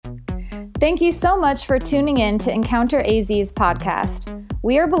Thank you so much for tuning in to Encounter AZ's podcast.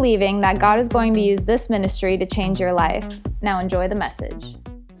 We are believing that God is going to use this ministry to change your life. Now enjoy the message.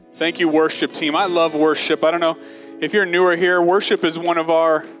 Thank you, worship team. I love worship. I don't know if you're newer here. Worship is one of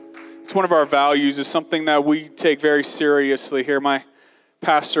our values. It's something that we take very seriously here. My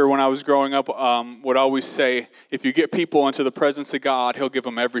pastor, when I was growing up, would always say, if you get people into the presence of God, He'll give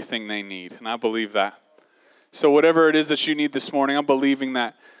them everything they need. And I believe that. So whatever it is that you need this morning, I'm believing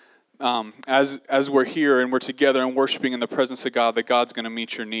that as we're here and we're together and worshiping in the presence of God, that God's going to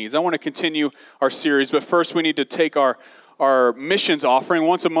meet your needs. I want to continue our series, but first we need to take our missions offering.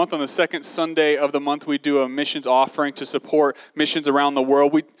 Once a month on the second Sunday of the month, we do a missions offering to support missions around the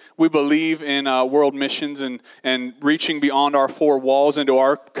world. We believe in world missions and reaching beyond our four walls into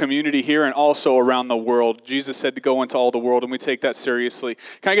our community here and also around the world. Jesus said to go into all the world, and we take that seriously.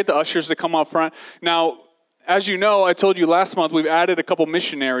 Can I get the ushers to come up front? Now, as you know, I told you last month, we've added a couple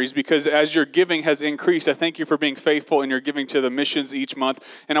missionaries because as your giving has increased, I thank you for being faithful in your giving to the missions each month.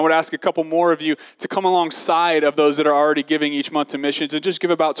 And I would ask a couple more of you to come alongside of those that are already giving each month to missions and just give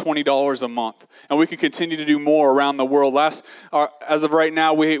about $20 a month. And we can continue to do more around the world. As of right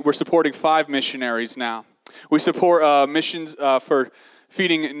now, we're supporting 5 missionaries now. We support missions for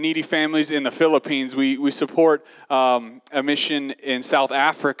feeding needy families in the Philippines. We support a mission in South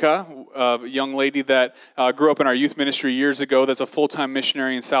Africa, a young lady that grew up in our youth ministry years ago that's a full-time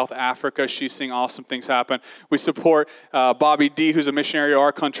missionary in South Africa. She's seeing awesome things happen. We support Bobby D, who's a missionary to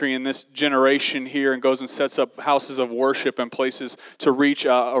our country in this generation here and goes and sets up houses of worship and places to reach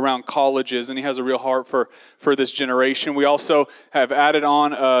around colleges, and he has a real heart for this generation. We also have added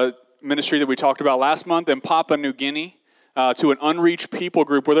on a ministry that we talked about last month in Papua New Guinea, to an unreached people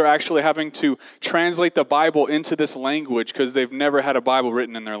group where they're actually having to translate the Bible into this language because they've never had a Bible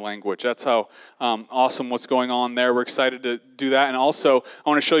written in their language. That's how awesome what's going on there. We're excited to do that. And also, I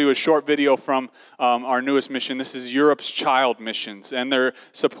want to show you a short video from our newest mission. This is Europe's Child Missions, and they're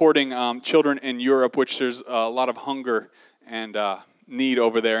supporting children in Europe, which there's a lot of hunger and need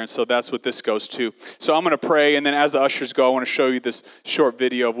over there, and so that's what this goes to. So I'm going to pray, and then as the ushers go, I want to show you this short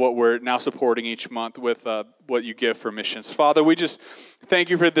video of what we're now supporting each month with what you give for missions. Father, we just thank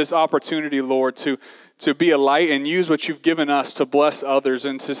you for this opportunity, Lord, to be a light and use what you've given us to bless others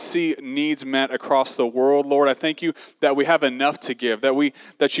and to see needs met across the world. Lord, I thank you that we have enough to give,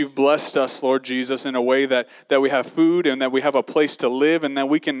 that you've blessed us, Lord Jesus, in a way that we have food and that we have a place to live and that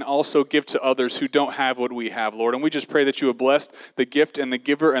we can also give to others who don't have what we have, Lord. And we just pray that you would bless the gift and the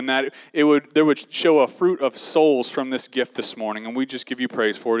giver and that there would show a fruit of souls from this gift this morning. And we just give you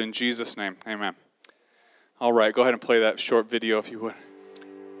praise for it in Jesus' name. Amen. All right, go ahead and play that short video if you would.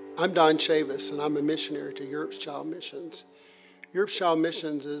 I'm Don Chavis, and I'm a missionary to Europe's Child Missions. Europe's Child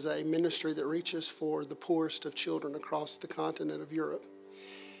Missions is a ministry that reaches for the poorest of children across the continent of Europe.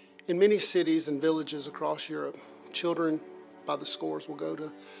 In many cities and villages across Europe, children by the scores will go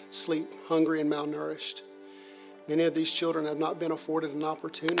to sleep hungry and malnourished. Many of these children have not been afforded an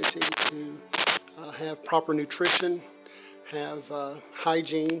opportunity to have proper nutrition, have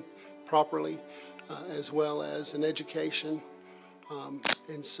hygiene properly, as well as an education.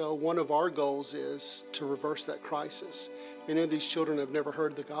 And so one of our goals is to reverse that crisis. Many of these children have never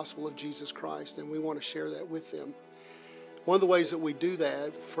heard the gospel of Jesus Christ, and we want to share that with them. One of the ways that we do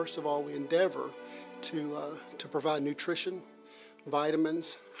that, first of all, we endeavor to provide nutrition,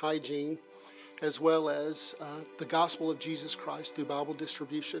 vitamins, hygiene, as well as the gospel of Jesus Christ through Bible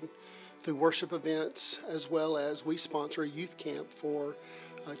distribution, through worship events, as well as we sponsor a youth camp for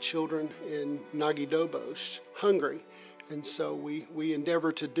children in Nagydobos, Hungary. And so we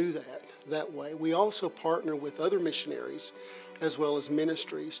endeavor to do that way. We also partner with other missionaries as well as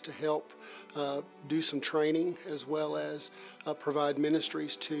ministries to help do some training as well as provide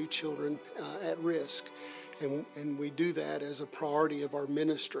ministries to children at risk. And we do that as a priority of our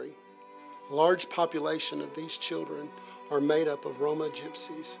ministry. A large population of these children are made up of Roma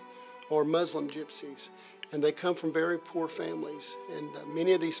gypsies or Muslim gypsies. And they come from very poor families, and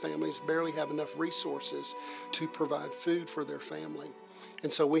many of these families barely have enough resources to provide food for their family.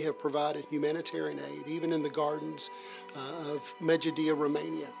 And so we have provided humanitarian aid, even in the gardens of Medjugorje,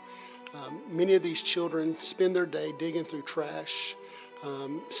 Romania. Many of these children spend their day digging through trash,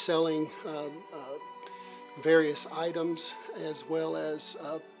 selling various items, as well as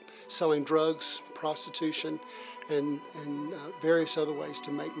selling drugs, prostitution, and various other ways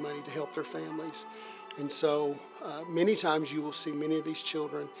to make money to help their families. And so many times you will see many of these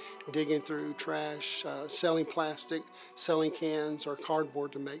children digging through trash, selling plastic, selling cans or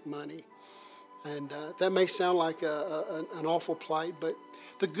cardboard to make money. And that may sound like an awful plight, but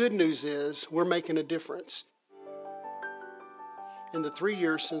the good news is we're making a difference. In the 3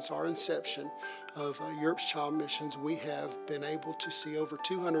 years since our inception of Europe's Child Missions, we have been able to see over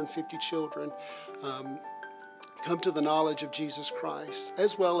 250 children come to the knowledge of Jesus Christ,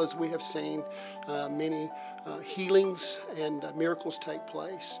 as well as we have seen many healings and miracles take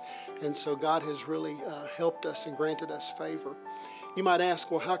place. And so God has really helped us and granted us favor. You might ask,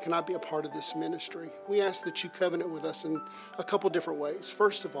 well, how can I be a part of this ministry? We ask that you covenant with us in a couple different ways.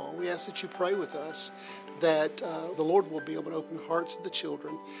 First of all, we ask that you pray with us that the Lord will be able to open the hearts of the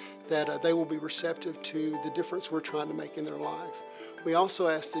children, that they will be receptive to the difference we're trying to make in their life. We also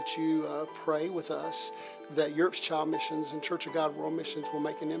ask that you pray with us that Europe's Child Missions and Church of God World Missions will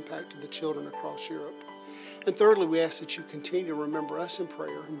make an impact to the children across Europe. And thirdly, we ask that you continue to remember us in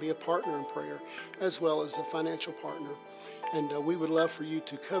prayer and be a partner in prayer, as well as a financial partner. And we would love for you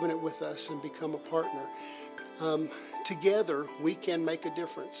to covenant with us and become a partner. Together, we can make a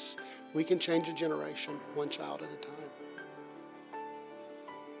difference. We can change a generation, one child at a time.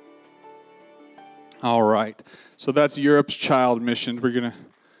 All right. So that's Europe's Child Missions. We're going to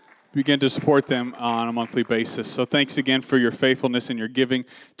begin to support them on a monthly basis. So thanks again for your faithfulness and your giving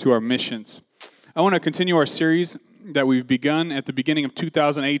to our missions. I want to continue our series that we've begun at the beginning of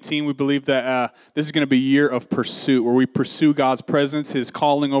 2018. We believe that this is going to be a year of pursuit, where we pursue God's presence, His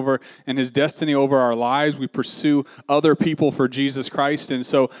calling over, and His destiny over our lives. We pursue other people for Jesus Christ. And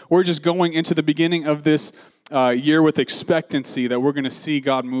so we're just going into the beginning of this year with expectancy that we're going to see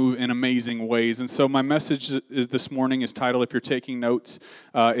God move in amazing ways. And so my message is this morning is titled, if you're taking notes,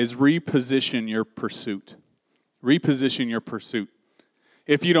 is Reposition Your Pursuit. Reposition Your Pursuit.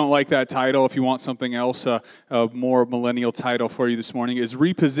 If you don't like that title, if you want something else, a more millennial title for you this morning is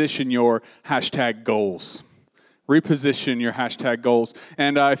Reposition Your #goals. Reposition your #goals.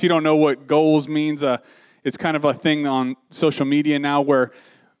 And if you don't know what goals means, it's kind of a thing on social media now where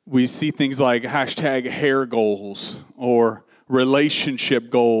we see things like #hair goals or relationship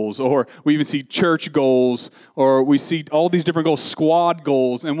goals, or we even see church goals, or we see all these different goals, squad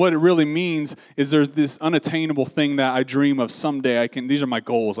goals. And what it really means is there's this unattainable thing that I dream of someday. These are my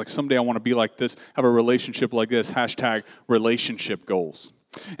goals. Like someday I want to be like this, have a relationship like this, #relationship goals.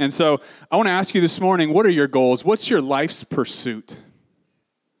 And so I want to ask you this morning, what are your goals? What's your life's pursuit?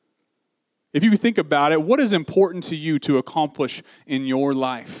 If you think about it, what is important to you to accomplish in your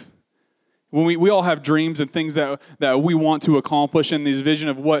life? When we all have dreams and things that we want to accomplish, and this vision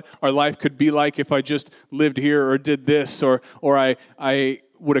of what our life could be like if I just lived here or did this, or I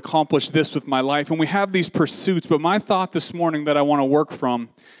would accomplish this with my life. And we have these pursuits, but my thought this morning that I want to work from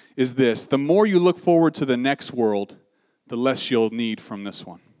is this: the more you look forward to the next world, the less you'll need from this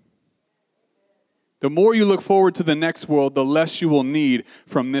one. The more you look forward to the next world, the less you will need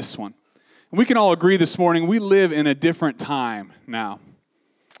from this one. And we can all agree this morning, we live in a different time now.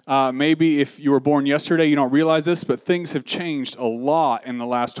 Maybe if you were born yesterday, you don't realize this, but things have changed a lot in the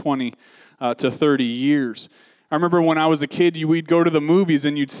last 20 to 30 years. I remember when I was a kid, we'd go to the movies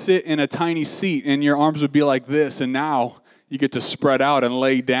and you'd sit in a tiny seat and your arms would be like this, and now you get to spread out and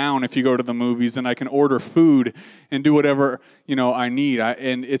lay down if you go to the movies, and I can order food and do whatever I need.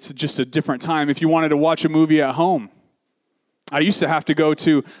 And it's just a different time. If you wanted to watch a movie at home, I used to have to go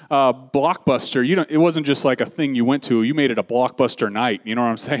to Blockbuster. It wasn't just like a thing you went to. You made it a Blockbuster night. You know what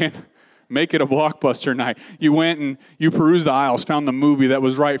I'm saying? Make it a Blockbuster night. You went and you perused the aisles, found the movie that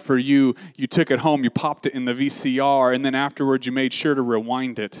was right for you. You took it home. You popped it in the VCR, and then afterwards you made sure to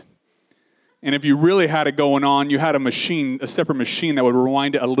rewind it. And if you really had it going on, you had a separate machine that would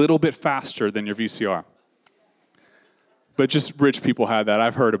rewind it a little bit faster than your VCR. But just rich people had that.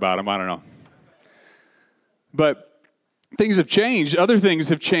 I've heard about them. I don't know. But things have changed. Other things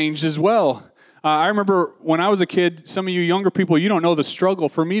have changed as well. I remember when I was a kid, some of you younger people, you don't know the struggle.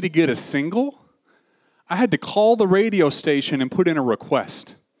 For me to get a single, I had to call the radio station and put in a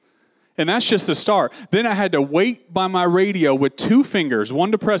request. And that's just the start. Then I had to wait by my radio with two fingers,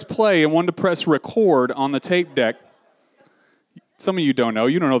 one to press play and one to press record on the tape deck. Some of you don't know.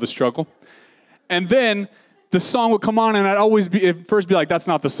 You don't know the struggle. And then the song would come on, and I'd always first be like, that's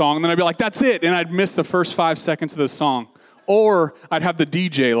not the song. And then I'd be like, that's it. And I'd miss the first 5 seconds of the song. Or I'd have the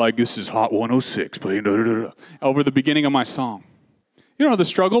DJ like, this is Hot 106, playing over the beginning of my song. You know the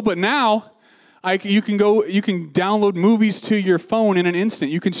struggle, but now you can download movies to your phone in an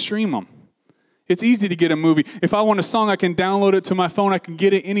instant. You can stream them. It's easy to get a movie. If I want a song, I can download it to my phone. I can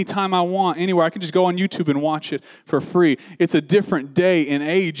get it anytime I want, anywhere. I can just go on YouTube and watch it for free. It's a different day and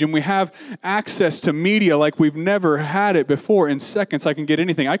age, and we have access to media like we've never had it before. In seconds, I can get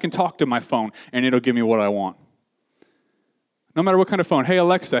anything. I can talk to my phone, and it'll give me what I want. No matter what kind of phone. Hey,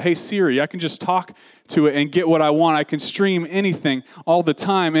 Alexa. Hey, Siri. I can just talk to it and get what I want. I can stream anything all the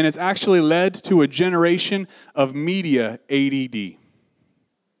time. And it's actually led to a generation of media ADD.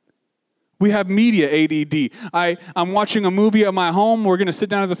 We have media ADD. I'm watching a movie at my home. We're going to sit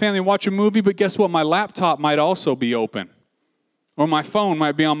down as a family and watch a movie, but guess what? My laptop might also be open. Or my phone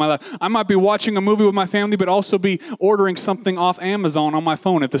might be on my lap. I might be watching a movie with my family, but also be ordering something off Amazon on my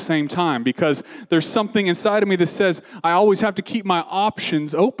phone at the same time, because there's something inside of me that says I always have to keep my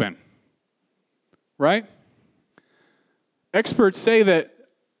options open. Right? Experts say that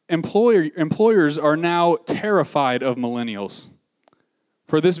employers are now terrified of millennials.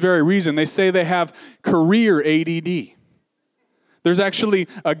 For this very reason, they say they have career ADD. There's actually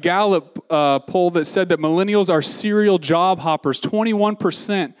a Gallup poll that said that millennials are serial job hoppers.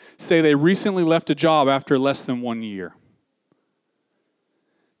 21% say they recently left a job after less than 1 year.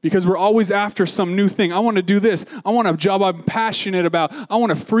 Because we're always after some new thing. I want to do this. I want a job I'm passionate about. I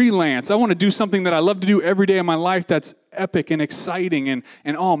want to freelance. I want to do something that I love to do every day of my life that's epic and exciting. And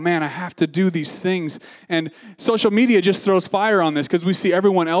oh man, I have to do these things. And social media just throws fire on this because we see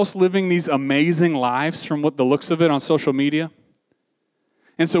everyone else living these amazing lives from what the looks of it on social media.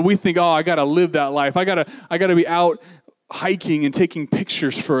 And so we think, oh, I got to live that life. I got to be out hiking and taking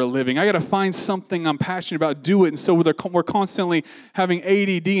pictures for a living. I got to find something I'm passionate about, do it. And so we're constantly having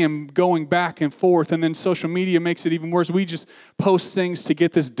ADD and going back and forth. And then social media makes it even worse. We just post things to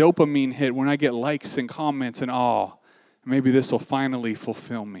get this dopamine hit when I get likes and comments and maybe this will finally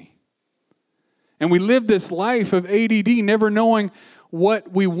fulfill me. And we live this life of ADD, never knowing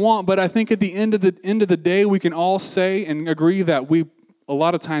what we want. But I think at the end of the day, we can all say and agree that a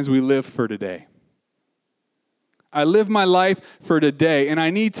lot of times we live for today. I live my life for today, and I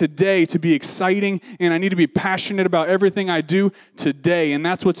need today to be exciting, and I need to be passionate about everything I do today, and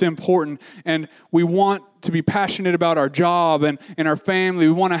that's what's important. And we want to be passionate about our job and our family.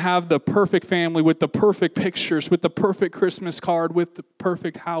 We want to have the perfect family with the perfect pictures, with the perfect Christmas card, with the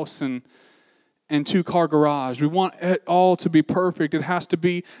perfect house and 2-car garage. We want it all to be perfect. It has to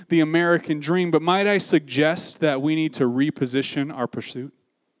be the American dream. But might I suggest that we need to reposition our pursuit?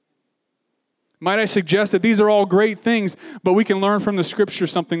 Might I suggest that these are all great things, but we can learn from the Scripture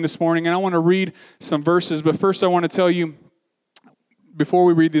something this morning, and I want to read some verses. But first I want to tell you, before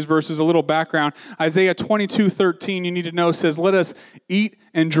we read these verses, a little background. Isaiah 22:13, you need to know, says, "Let us eat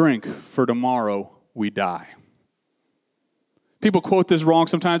and drink, for tomorrow we die." People quote this wrong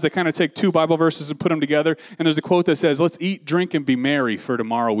sometimes. They kind of take two Bible verses and put them together, and there's a quote that says, "Let's eat, drink, and be merry, for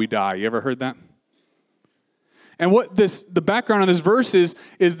tomorrow we die." You ever heard that? And what the background on this verse is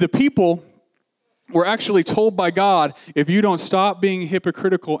the people were actually told by God, if you don't stop being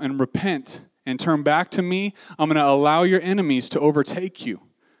hypocritical and repent and turn back to me, I'm going to allow your enemies to overtake you.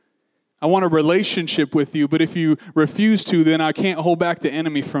 I want a relationship with you, but if you refuse to, then I can't hold back the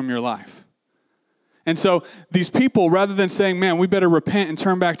enemy from your life. And so these people, rather than saying, man, we better repent and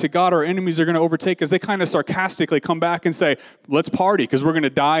turn back to God, our enemies are going to overtake us, they kind of sarcastically come back and say, let's party because we're going to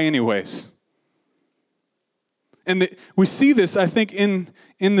die anyways. And we see this, I think, in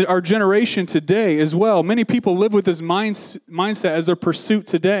our generation today as well. Many people live with this mindset as their pursuit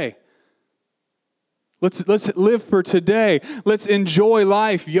today. Let's live for today. Let's enjoy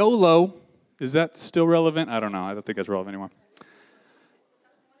life. YOLO. Is that still relevant? I don't know. I don't think that's relevant anymore.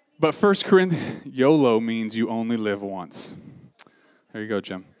 But 1 Corinthians, YOLO means you only live once. There you go,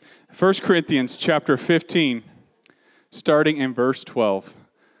 Jim. 1 Corinthians chapter 15, starting in verse 12.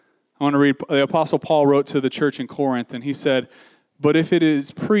 I want to read, the Apostle Paul wrote to the church in Corinth, and he said, "But if it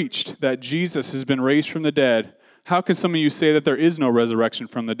is preached that Jesus has been raised from the dead, how can some of you say that there is no resurrection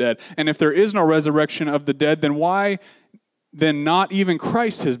from the dead? And if there is no resurrection of the dead, then why then not even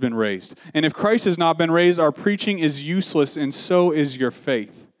Christ has been raised? And if Christ has not been raised, our preaching is useless, and so is your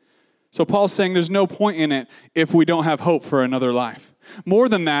faith." So Paul's saying there's no point in it if we don't have hope for another life. More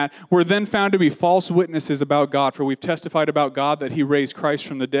than that, we're then found to be false witnesses about God, for we've testified about God that he raised Christ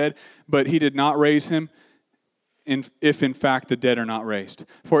from the dead, but he did not raise him if in fact the dead are not raised.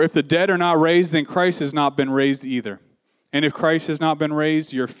 For if the dead are not raised, then Christ has not been raised either. And if Christ has not been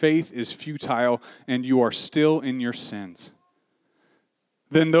raised, your faith is futile, and you are still in your sins.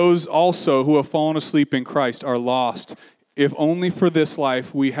 Then those also who have fallen asleep in Christ are lost. If only for this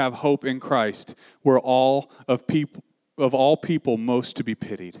life we have hope in Christ, we're all of all people most to be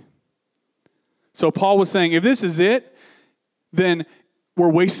pitied. So Paul was saying, if this is it, then we're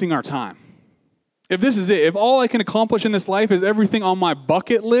wasting our time. If this is it, if all I can accomplish in this life is everything on my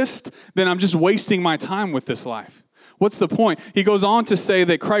bucket list, then I'm just wasting my time with this life. What's the point? He goes on to say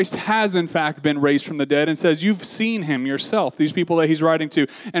that Christ has in fact been raised from the dead and says, you've seen him yourself, these people that he's writing to,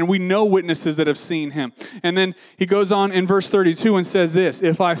 and we know witnesses that have seen him. And then he goes on in verse 32 and says this,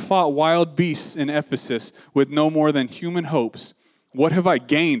 if I fought wild beasts in Ephesus with no more than human hopes, what have I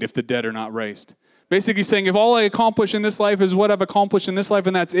gained if the dead are not raised? Basically saying, if all I accomplish in this life is what I've accomplished in this life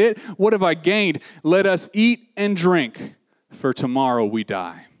and that's it, what have I gained? Let us eat and drink, for tomorrow we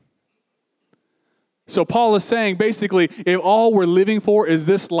die. So Paul is saying, basically, if all we're living for is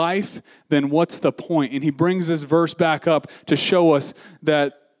this life, then what's the point? And he brings this verse back up to show us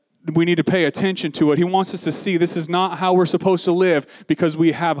that we need to pay attention to it. He wants us to see this is not how we're supposed to live because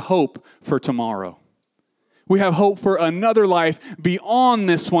we have hope for tomorrow. We have hope for another life beyond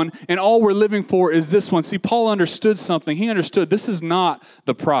this one, and all we're living for is this one. See, Paul understood something. He understood this is not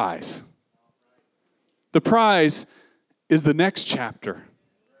the prize. The prize is the next chapter.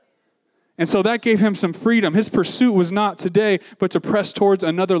 And so that gave him some freedom. His pursuit was not today, but to press towards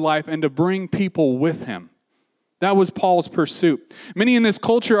another life and to bring people with him. That was Paul's pursuit. Many in this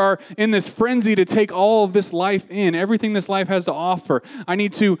culture are in this frenzy to take all of this life in, everything this life has to offer. I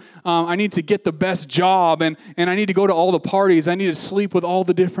need to get the best job, and I need to go to all the parties. I need to sleep with all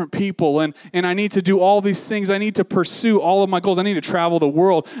the different people, and I need to do all these things. I need to pursue all of my goals. I need to travel the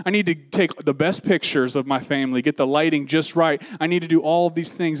world. I need to take the best pictures of my family, get the lighting just right. I need to do all of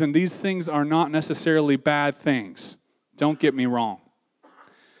these things, and these things are not necessarily bad things. Don't get me wrong.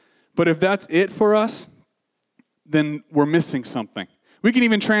 But if that's it for us, then we're missing something. We can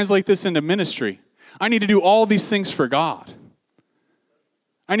even translate this into ministry. I need to do all these things for God.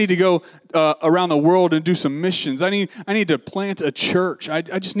 I need to go around the world and do some missions. I need to plant a church. I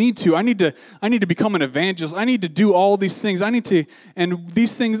just need to. I need to become an evangelist. I need to do all these things. And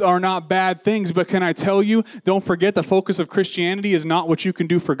these things are not bad things, but can I tell you, don't forget the focus of Christianity is not what you can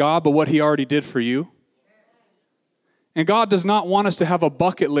do for God, but what He already did for you. And God does not want us to have a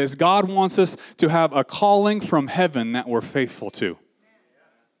bucket list. God wants us to have a calling from heaven that we're faithful to.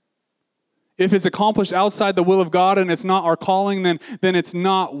 If it's accomplished outside the will of God and it's not our calling, then it's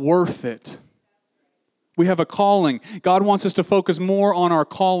not worth it. We have a calling. God wants us to focus more on our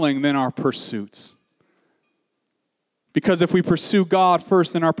calling than our pursuits. Because if we pursue God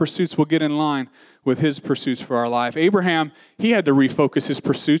first, then our pursuits will get in line with His pursuits for our life. Abraham, he had to refocus his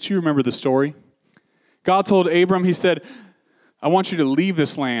pursuits. You remember the story? God told Abram, He said, I want you to leave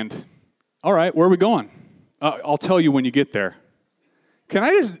this land. All right, where are we going? I'll tell you when you get there. Can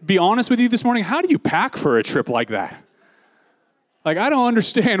I just be honest with you this morning? How do you pack for a trip like that? Like, I don't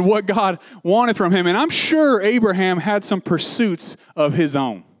understand what God wanted from him. And I'm sure Abraham had some pursuits of his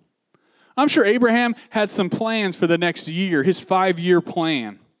own. I'm sure Abraham had some plans for the next year, his 5-year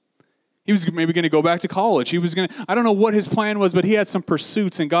plan. He was maybe going to go back to college. I don't know what his plan was, but he had some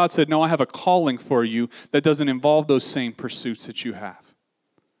pursuits, and God said, no, I have a calling for you that doesn't involve those same pursuits that you have.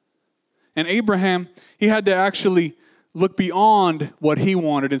 And Abraham, he had to actually look beyond what he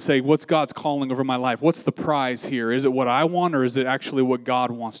wanted and say, what's God's calling over my life? What's the prize here? Is it what I want, or is it actually what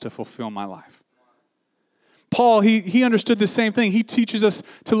God wants to fulfill my life? Paul, he understood the same thing. He teaches us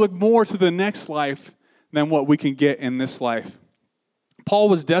to look more to the next life than what we can get in this life. Paul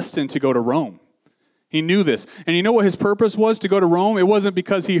was destined to go to Rome. He knew this. And you know what his purpose was to go to Rome? It wasn't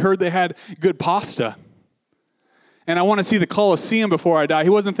because he heard they had good pasta. And I want to see the Colosseum before I die. He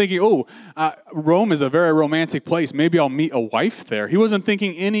wasn't thinking, Rome is a very romantic place. Maybe I'll meet a wife there. He wasn't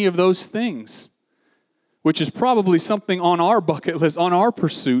thinking any of those things, which is probably something on our bucket list, on our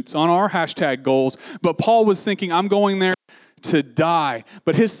pursuits, on our hashtag goals. But Paul was thinking, I'm going there to die.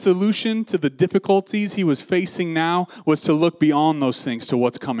 But his solution to the difficulties he was facing now was to look beyond those things to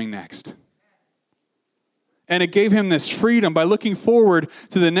what's coming next. And it gave him this freedom. By looking forward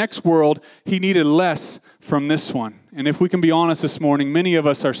to the next world, he needed less from this one. And if we can be honest this morning, many of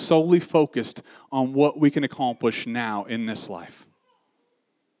us are solely focused on what we can accomplish now in this life.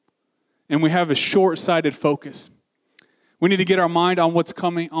 And we have a short-sighted focus. We need to get our mind on what's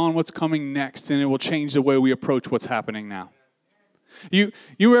coming next, and it will change the way we approach what's happening now. You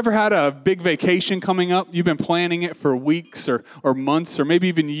ever had a big vacation coming up? You've been planning it for weeks or months or maybe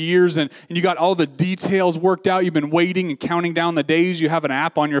even years, and you got all the details worked out. You've been waiting and counting down the days. You have an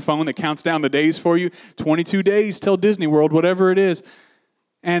app on your phone that counts down the days for you. 22 days till Disney World, whatever it is.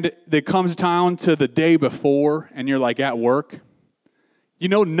 And it comes down to the day before, and you're like at work. You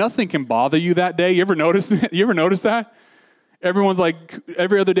know, nothing can bother you that day. You ever notice that? Everyone's like,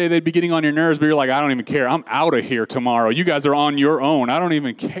 every other day they'd be getting on your nerves, but you're like, I don't even care. I'm out of here tomorrow. You guys are on your own. I don't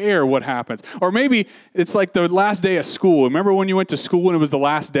even care what happens. Or maybe it's like the last day of school. Remember when you went to school and it was the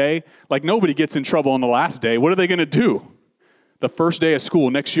last day? Like, nobody gets in trouble on the last day. What are they going to do? The first day of school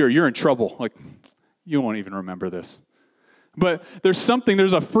next year, you're in trouble. Like, you won't even remember this. But there's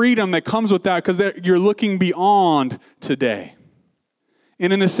a freedom that comes with that because you're looking beyond today.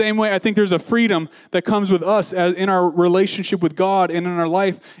 And in the same way, I think there's a freedom that comes with us in our relationship with God and in our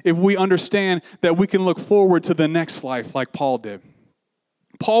life if we understand that we can look forward to the next life like Paul did.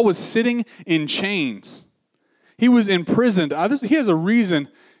 Paul was sitting in chains. He was imprisoned. He has a reason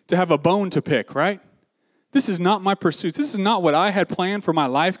to have a bone to pick, right? This is not my pursuits. This is not what I had planned for my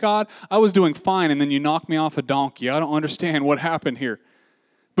life, God. I was doing fine, and then you knocked me off a donkey. I don't understand what happened here.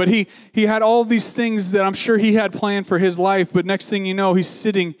 But he had all these things that I'm sure he had planned for his life, but next thing you know, he's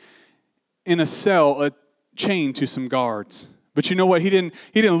sitting in a cell, chained to some guards. But you know what? He didn't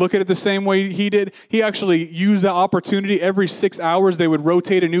look at it the same way he did. He actually used the opportunity. Every 6 hours, they would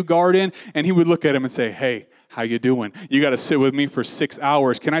rotate a new guard in, and he would look at him and say, hey, how you doing? You got to sit with me for 6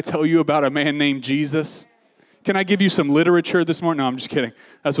 hours. Can I tell you about a man named Jesus? Can I give you some literature this morning? No, I'm just kidding.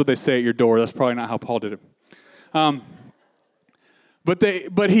 That's what they say at your door. That's probably not how Paul did it.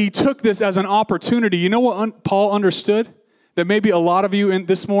 But he took this as an opportunity. You know what Paul understood? That maybe a lot of you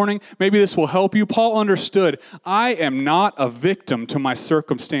this morning, maybe this will help you. Paul understood, I am not a victim to my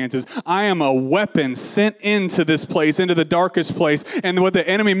circumstances. I am a weapon sent into this place, into the darkest place. And what the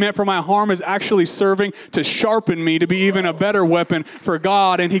enemy meant for my harm is actually serving to sharpen me to be even a better weapon for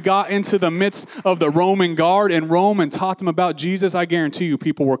God. And he got into the midst of the Roman guard in Rome and taught them about Jesus. I guarantee you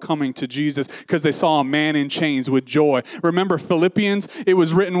people were coming to Jesus because they saw a man in chains with joy. Remember Philippians? It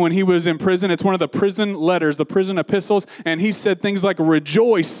was written when he was in prison. It's one of the prison letters, the prison epistles. And he said things like,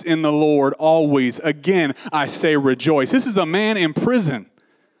 rejoice in the Lord always. Again, I say rejoice. This is a man in prison.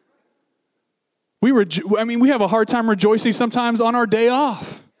 We have a hard time rejoicing sometimes on our day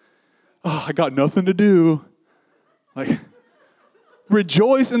off. Oh, I got nothing to do.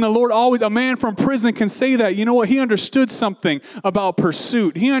 Rejoice in the Lord always. A man from prison can say that. You know what? He understood something about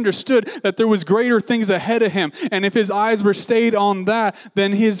pursuit. He understood that there was greater things ahead of him. And if his eyes were stayed on that,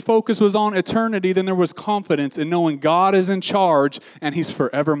 then his focus was on eternity. Then there was confidence in knowing God is in charge and he's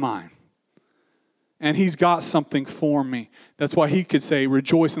forever mine. And he's got something for me. That's why he could say,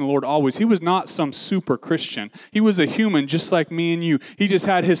 rejoice in the Lord always. He was not some super Christian. He was a human just like me and you. He just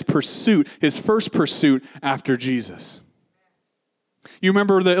had his pursuit, his first pursuit after Jesus. You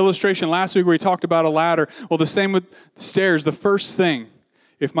remember the illustration last week where we talked about a ladder? Well, the same with stairs. The first thing,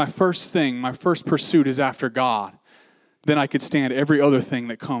 if my first pursuit is after God, then I could stand every other thing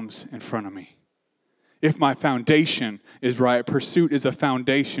that comes in front of me. If my foundation is right, pursuit is a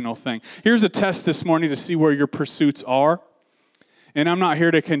foundational thing. Here's a test this morning to see where your pursuits are. And I'm not here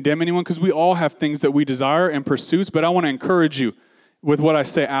to condemn anyone because we all have things that we desire and pursuits, but I want to encourage you with what I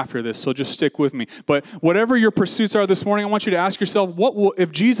say after this, so just stick with me. But whatever your pursuits are this morning, I want you to ask yourself,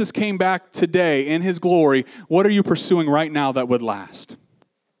 if Jesus came back today in his glory, what are you pursuing right now that would last?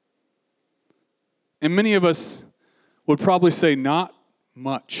 And many of us would probably say, not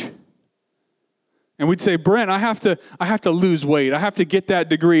much. And we'd say, Brent, I have to lose weight. I have to get that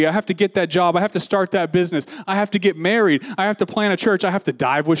degree. I have to get that job. I have to start that business. I have to get married. I have to plant a church. I have to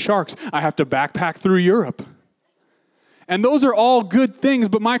dive with sharks. I have to backpack through Europe. And those are all good things,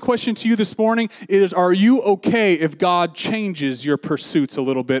 but my question to you this morning is, are you okay if God changes your pursuits a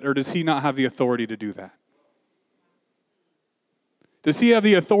little bit, or does he not have the authority to do that? Does he have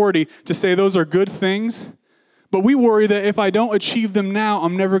the authority to say those are good things, but we worry that if I don't achieve them now,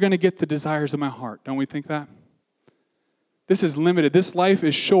 I'm never going to get the desires of my heart. Don't we think that? This is limited. This life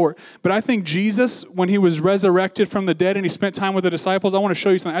is short. But I think Jesus, when he was resurrected from the dead and he spent time with the disciples, I want to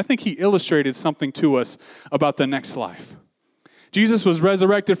show you something. I think he illustrated something to us about the next life. Jesus was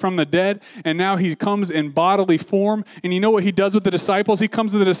resurrected from the dead, and now he comes in bodily form. And you know what he does with the disciples? He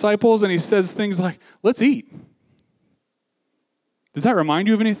comes to the disciples and he says things like, let's eat. Does that remind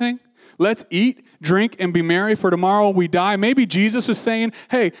you of anything? Let's eat, drink, and be merry, for tomorrow we die. Maybe Jesus was saying,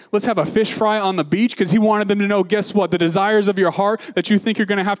 hey, let's have a fish fry on the beach, because he wanted them to know, guess what? The desires of your heart that you think you're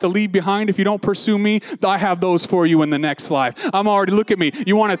going to have to leave behind if you don't pursue me, I have those for you in the next life. Look at me.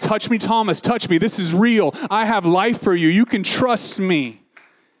 You want to touch me, Thomas? Touch me. This is real. I have life for you. You can trust me.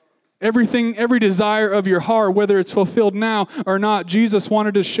 Everything, every desire of your heart, whether it's fulfilled now or not, Jesus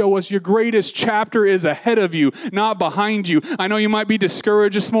wanted to show us your greatest chapter is ahead of you, not behind you. I know you might be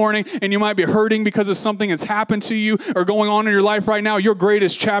discouraged this morning and you might be hurting because of something that's happened to you or going on in your life right now. Your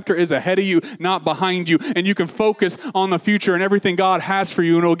greatest chapter is ahead of you, not behind you. And you can focus on the future and everything God has for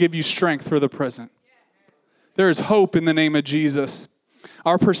you, and it will give you strength for the present. There is hope in the name of Jesus.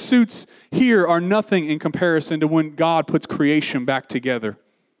 Our pursuits here are nothing in comparison to when God puts creation back together.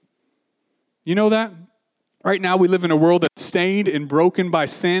 You know that? Right now we live in a world that's stained and broken by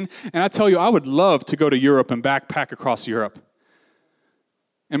sin. And I tell you, I would love to go to Europe and backpack across Europe.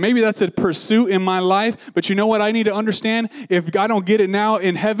 And maybe that's a pursuit in my life. But you know what I need to understand? If I don't get it now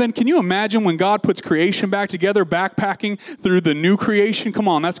in heaven, can you imagine when God puts creation back together, backpacking through the new creation? Come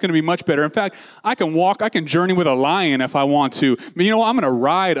on, that's going to be much better. In fact, I can journey with a lion if I want to. But you know what? I'm going to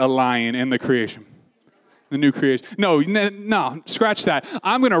ride a lion in the creation. The new creation. No, scratch that.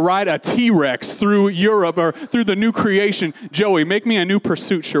 I'm going to ride a T-Rex through Europe or through the new creation. Joey, make me a new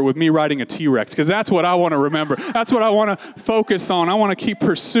Pursuit shirt with me riding a T-Rex, because that's what I want to remember. That's what I want to focus on. I want to keep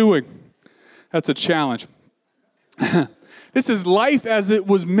pursuing. That's a challenge. This is life as it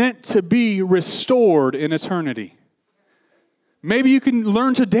was meant to be, restored in eternity. Maybe you can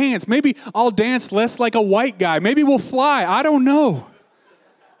learn to dance. Maybe I'll dance less like a white guy. Maybe we'll fly. I don't know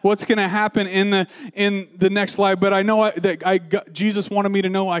what's going to happen in the next life, but I know Jesus wanted me to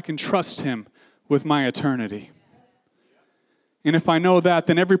know I can trust him with my eternity. And if I know that,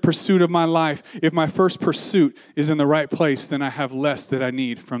 then every pursuit of my life, if my first pursuit is in the right place, then I have less that I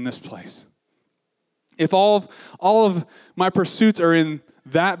need from this place. If all of my pursuits are in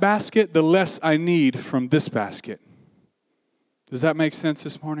that basket, the less I need from this basket. Does that make sense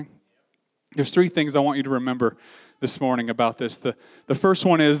this morning? There's 3 things I want you to remember this morning about this. The first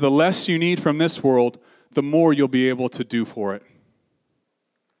one is, the less you need from this world, the more you'll be able to do for it.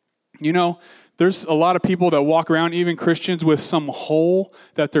 You know, there's a lot of people that walk around, even Christians, with some hole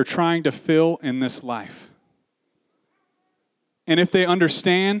that they're trying to fill in this life. And if they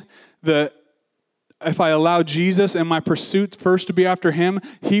understand that if I allow Jesus and my pursuit first to be after him,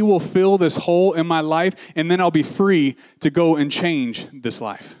 he will fill this hole in my life, and then I'll be free to go and change this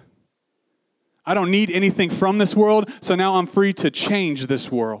life. I don't need anything from this world, so now I'm free to change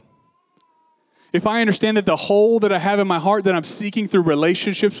this world. If I understand that the hole that I have in my heart that I'm seeking through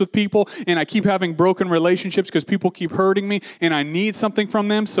relationships with people, and I keep having broken relationships because people keep hurting me, and I need something from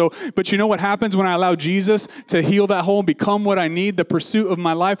them. But you know what happens when I allow Jesus to heal that hole and become what I need, the pursuit of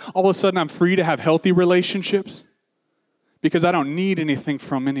my life? All of a sudden I'm free to have healthy relationships because I don't need anything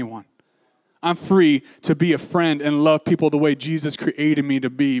from anyone. I'm free to be a friend and love people the way Jesus created me to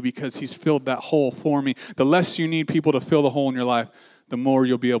be because he's filled that hole for me. The less you need people to fill the hole in your life, the more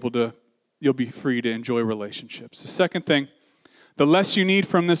you'll be free to enjoy relationships. The second thing, the less you need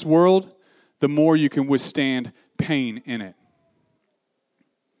from this world, the more you can withstand pain in it.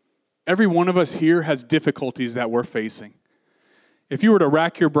 Every one of us here has difficulties that we're facing. If you were to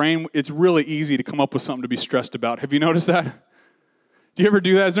rack your brain, it's really easy to come up with something to be stressed about. Have you noticed that? Do you ever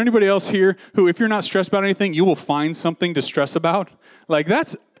do that? Is there anybody else here who, if you're not stressed about anything, you will find something to stress about? Like,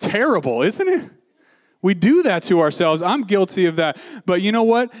 that's terrible, isn't it? We do that to ourselves. I'm guilty of that. But you know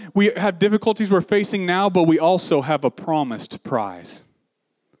what? We have difficulties we're facing now, but we also have a promised prize.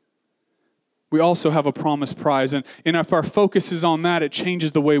 We also have a promised prize. And if our focus is on that, it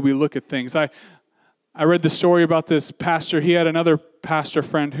changes the way we look at things. I read the story about this pastor. He had another pastor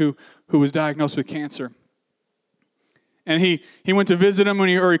friend who was diagnosed with cancer. And he went to visit him,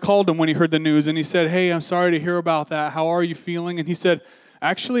 he called him when he heard the news, and he said, "Hey, I'm sorry to hear about that. How are you feeling?" And he said,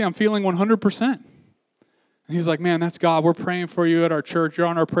 "Actually, I'm feeling 100%. And he's like, "Man, that's God. We're praying for you at our church. You're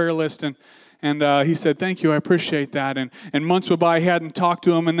on our prayer list." And he said, "Thank you. I appreciate that." And months went by. He hadn't talked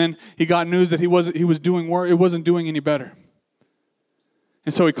to him, and then he got news that he was doing worse. It wasn't doing any better.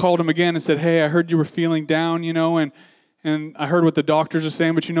 And so he called him again and said, "Hey, I heard you were feeling down, and I heard what the doctors are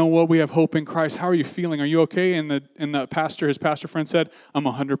saying, but you know what? We have hope in Christ. How are you feeling? Are you okay?" And his pastor friend said, "I'm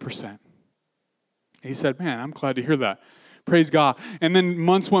 100%. He said, "Man, I'm glad to hear that. Praise God." And then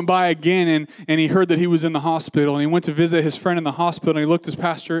months went by again, and he heard that he was in the hospital, and he went to visit his friend in the hospital, and he looked his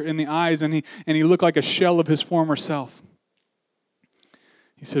pastor in the eyes, and he looked like a shell of his former self.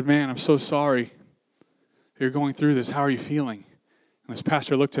 He said, "Man, I'm so sorry you're going through this. How are you feeling?" And this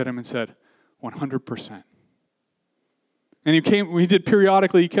pastor looked at him and said, 100%. And he did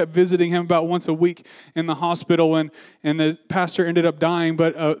periodically, he kept visiting him about once a week in the hospital, and the pastor ended up dying,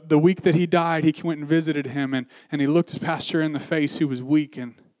 but the week that he died, he went and visited him, and he looked his pastor in the face, who was weak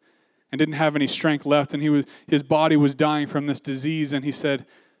and didn't have any strength left, and his body was dying from this disease, and he said,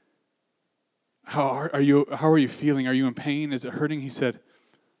 How are you feeling? Are you in pain? Is it hurting?" He said,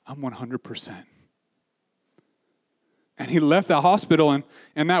 "I'm 100%. And he left the hospital,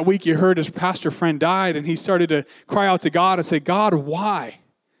 and that week you heard his pastor friend died, and he started to cry out to God and say, "God, why?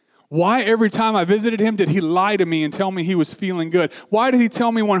 Why every time I visited him did he lie to me and tell me he was feeling good? Why did he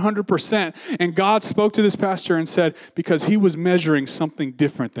tell me 100%? And God spoke to this pastor and said, "Because he was measuring something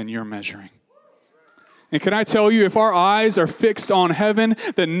different than you're measuring." And can I tell you, if our eyes are fixed on heaven,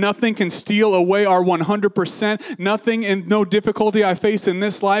 that nothing can steal away our 100%. Nothing and no difficulty I face in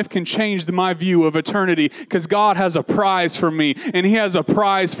this life can change my view of eternity, because God has a prize for me, and he has a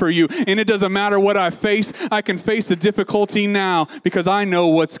prize for you. And it doesn't matter what I face. I can face the difficulty now because I know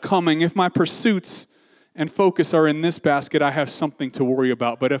what's coming. If my pursuits and focus are in this basket, I have something to worry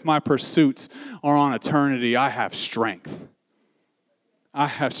about. But if my pursuits are on eternity, I have strength. I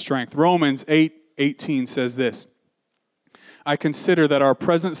have strength. Romans 8:18 says this, I consider that our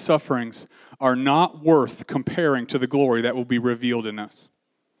present sufferings are not worth comparing to the glory that will be revealed in us.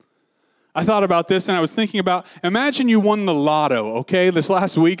 I thought about this and I was thinking about, imagine you won the lotto, okay? This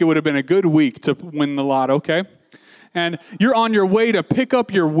last week, it would have been a good week to win the lotto, okay? And you're on your way to pick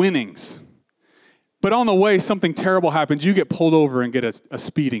up your winnings. But on the way, something terrible happens. You get pulled over and get a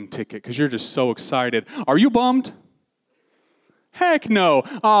speeding ticket because you're just so excited. Are you bummed? Heck no.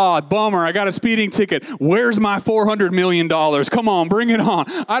 Bummer. I got a speeding ticket. Where's my $400 million? Come on, bring it on.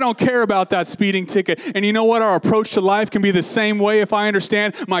 I don't care about that speeding ticket. And you know what? Our approach to life can be the same way if I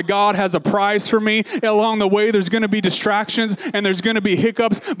understand my God has a prize for me. Along the way, there's going to be distractions and there's going to be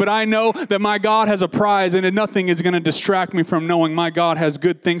hiccups, but I know that my God has a prize and nothing is going to distract me from knowing my God has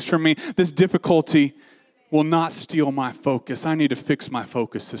good things for me. This difficulty will not steal my focus. I need to fix my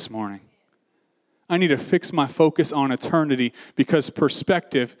focus this morning. I need to fix my focus on eternity because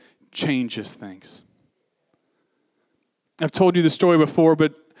perspective changes things. I've told you the story before,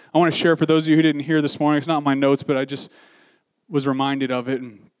 but I want to share it for those of you who didn't hear this morning. It's not in my notes, but I just was reminded of it.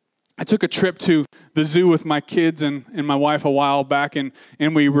 And I took a trip to the zoo with my kids and my wife a while back, and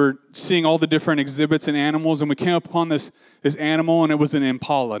we were seeing all the different exhibits and animals, and we came upon this animal, and it was an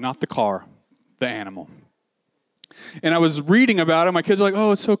impala, not the car, the animal. And I was reading about it. My kids are like,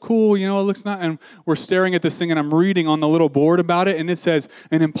 oh, it's so cool. You know, it looks nice. And we're staring at this thing, and I'm reading on the little board about it, and it says,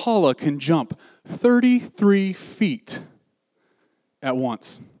 an impala can jump 33 feet at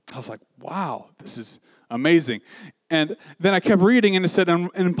once. I was like, wow, this is amazing. And then I kept reading, and it said, an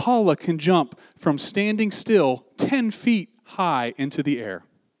impala can jump from standing still 10 feet high into the air.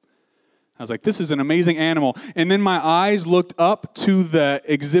 I was like, this is an amazing animal. And then my eyes looked up to the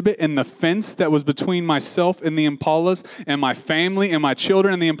exhibit and the fence that was between myself and the impalas and my family and my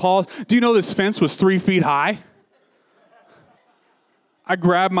children and the impalas. Do you know this fence was 3 feet high? I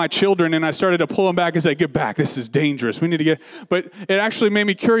grabbed my children and I started to pull them back and say, get back, this is dangerous. We need to get, but it actually made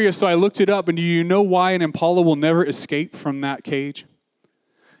me curious, so I looked it up, and do you know why an impala will never escape from that cage?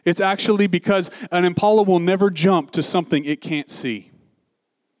 It's actually because an impala will never jump to something it can't see.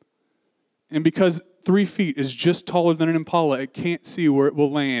 And because 3 feet is just taller than an impala, it can't see where it will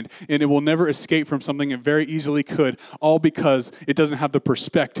land, and it will never escape from something it very easily could, all because it doesn't have the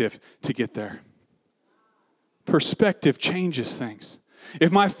perspective to get there. Perspective changes things.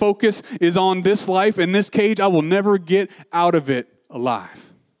 If my focus is on this life and this cage, I will never get out of it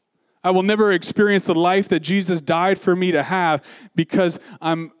alive. I will never experience the life that Jesus died for me to have because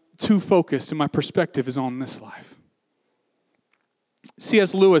I'm too focused and my perspective is on this life.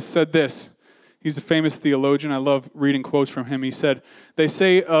 C.S. Lewis said this. He's a famous theologian. I love reading quotes from him. He said, they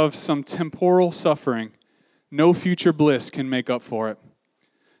say of some temporal suffering, no future bliss can make up for it.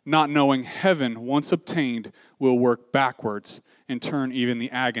 Not knowing heaven, once obtained, will work backwards and turn even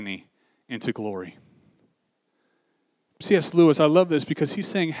the agony into glory. C.S. Lewis, I love this because he's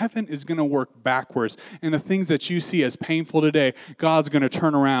saying heaven is going to work backwards. And the things that you see as painful today, God's going to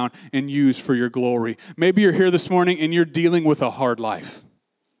turn around and use for your glory. Maybe you're here this morning and you're dealing with a hard life.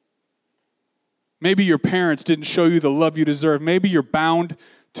 Maybe your parents didn't show you the love you deserve. Maybe you're bound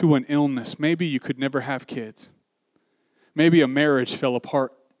to an illness. Maybe you could never have kids. Maybe a marriage fell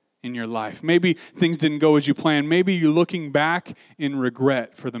apart in your life. Maybe things didn't go as you planned. Maybe you're looking back in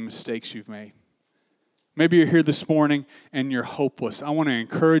regret for the mistakes you've made. Maybe you're here this morning and you're hopeless. I want to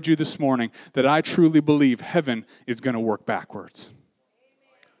encourage you this morning that I truly believe heaven is going to work backwards.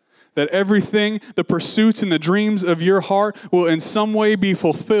 That everything, the pursuits and the dreams of your heart will in some way be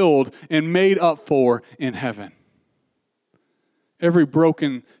fulfilled and made up for in heaven. Every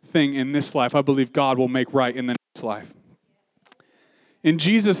broken thing in this life, I believe God will make right in the next life. In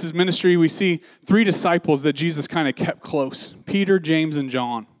Jesus' ministry, we see 3 disciples that Jesus kind of kept close. Peter, James, and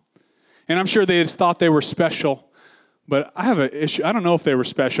John. And I'm sure they just thought they were special. But I have an issue. I don't know if they were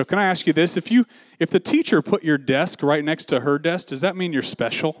special. Can I ask you this? If the teacher put your desk right next to her desk, does that mean you're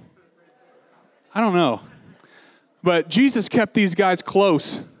special? I don't know. But Jesus kept these guys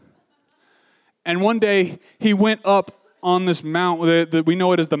close. And one day, he went up on this mount, we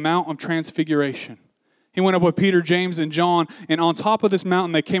know it as the Mount of Transfiguration. He went up with Peter, James, and John, and on top of this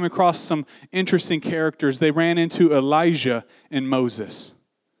mountain, they came across some interesting characters. They ran into Elijah and Moses.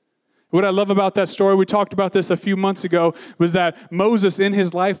 What I love about that story, we talked about this a few months ago, was that Moses in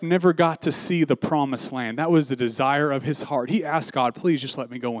his life never got to see the promised land. That was the desire of his heart. He asked God, please just let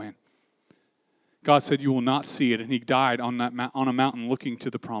me go in. God said, you will not see it, and he died on a mountain looking to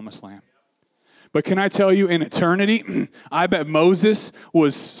the promised land. But can I tell you, in eternity, I bet Moses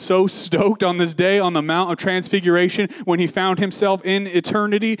was so stoked on this day on the Mount of Transfiguration when he found himself in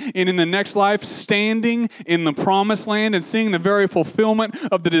eternity and in the next life standing in the promised land and seeing the very fulfillment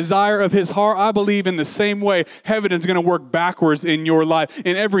of the desire of his heart. I believe in the same way, heaven is going to work backwards in your life.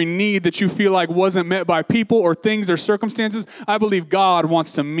 In every need that you feel like wasn't met by people or things or circumstances, I believe God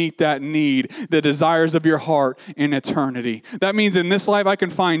wants to meet that need, the desires of your heart in eternity. That means in this life, I can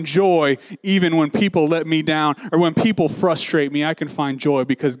find joy even when people let me down or when people frustrate me. I can find joy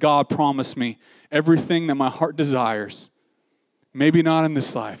because God promised me everything that my heart desires. Maybe not in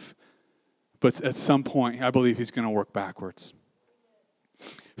this life, but at some point, I believe he's going to work backwards.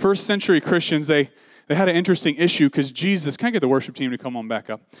 First century Christians, they had an interesting issue because Jesus, can I get the worship team to come on back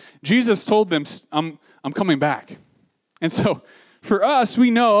up? Jesus told them, I'm coming back. And so for us,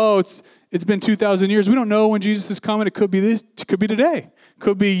 we know, it's been 2,000 years. We don't know when Jesus is coming. It could be this, it could be today.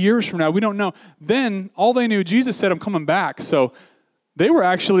 Could be years from now. We don't know. Then all they knew, Jesus said, I'm coming back. So they were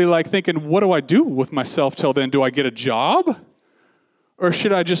actually like thinking, what do I do with myself till then? Do I get a job? Or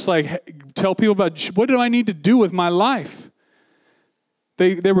should I just like tell people about what do I need to do with my life?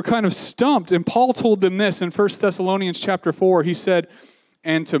 They were kind of stumped. And Paul told them this in 1 Thessalonians chapter 4. He said,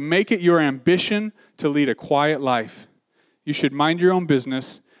 and to make it your ambition to lead a quiet life, you should mind your own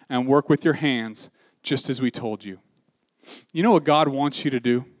business and work with your hands, just as we told you. You know what God wants you to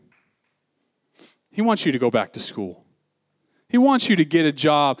do? He wants you to go back to school. He wants you to get a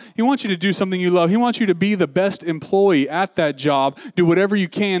job. He wants you to do something you love. He wants you to be the best employee at that job. Do whatever you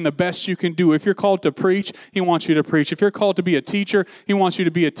can, the best you can do. If you're called to preach, he wants you to preach. If you're called to be a teacher, he wants you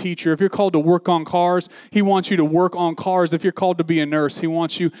to be a teacher. If you're called to work on cars, he wants you to work on cars. If you're called to be a nurse, he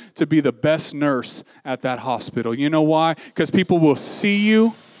wants you to be the best nurse at that hospital. You know why? Because people will see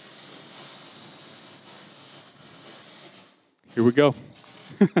you. Here we go.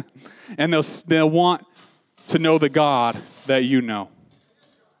 And they'll want to know the God that you know.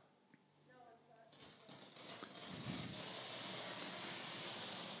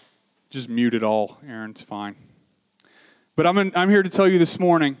 Just mute it all, Aaron. It's fine. But I'm here to tell you this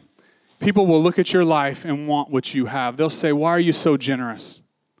morning, people will look at your life and want what you have. They'll say, why are you so generous?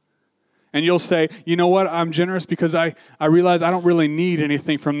 And you'll say, you know what, I'm generous because I realize I don't really need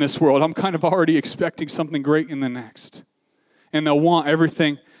anything from this world. I'm kind of already expecting something great in the next. And they'll want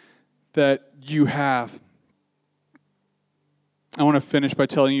everything that you have. I want to finish by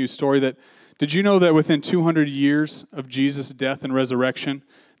telling you a story that, did you know that within 200 years of Jesus' death and resurrection,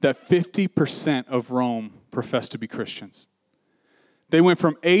 that 50% of Rome professed to be Christians? They went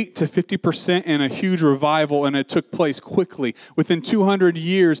from 8 to 50% in a huge revival, and it took place quickly. Within 200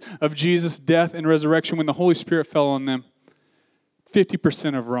 years of Jesus' death and resurrection, when the Holy Spirit fell on them,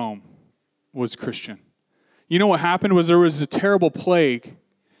 50% of Rome was Christian. You know what happened was there was a terrible plague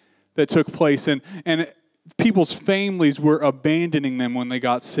that took place, and people's families were abandoning them when they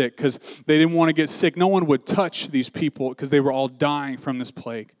got sick because they didn't want to get sick. No one would touch these people because they were all dying from this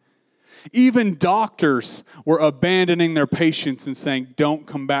plague. Even doctors were abandoning their patients and saying, don't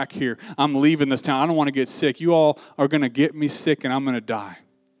come back here. I'm leaving this town. I don't want to get sick. You all are going to get me sick and I'm going to die.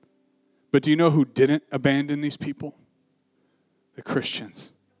 But do you know who didn't abandon these people? The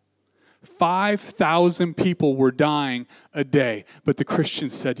Christians. 5,000 people were dying a day, but the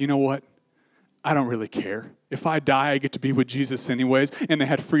Christians said, you know what? I don't really care. If I die, I get to be with Jesus anyways. And they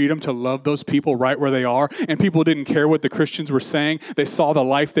had freedom to love those people right where they are. And people didn't care what the Christians were saying. They saw the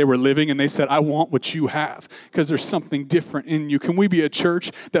life they were living and they said, I want what you have because there's something different in you. Can we be a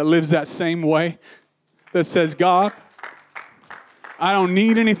church that lives that same way? That says, God, I don't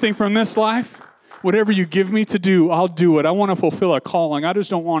need anything from this life. Whatever you give me to do, I'll do it. I want to fulfill a calling. I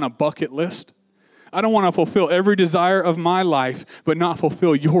just don't want a bucket list. I don't want to fulfill every desire of my life, but not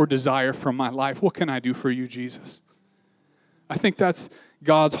fulfill your desire for my life. What can I do for you, Jesus? I think that's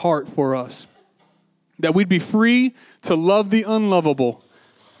God's heart for us. That we'd be free to love the unlovable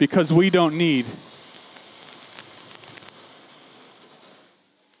because we don't need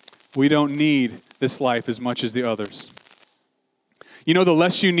this life as much as the others. You know, the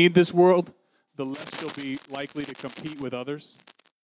less you need this world, the less you'll be likely to compete with others.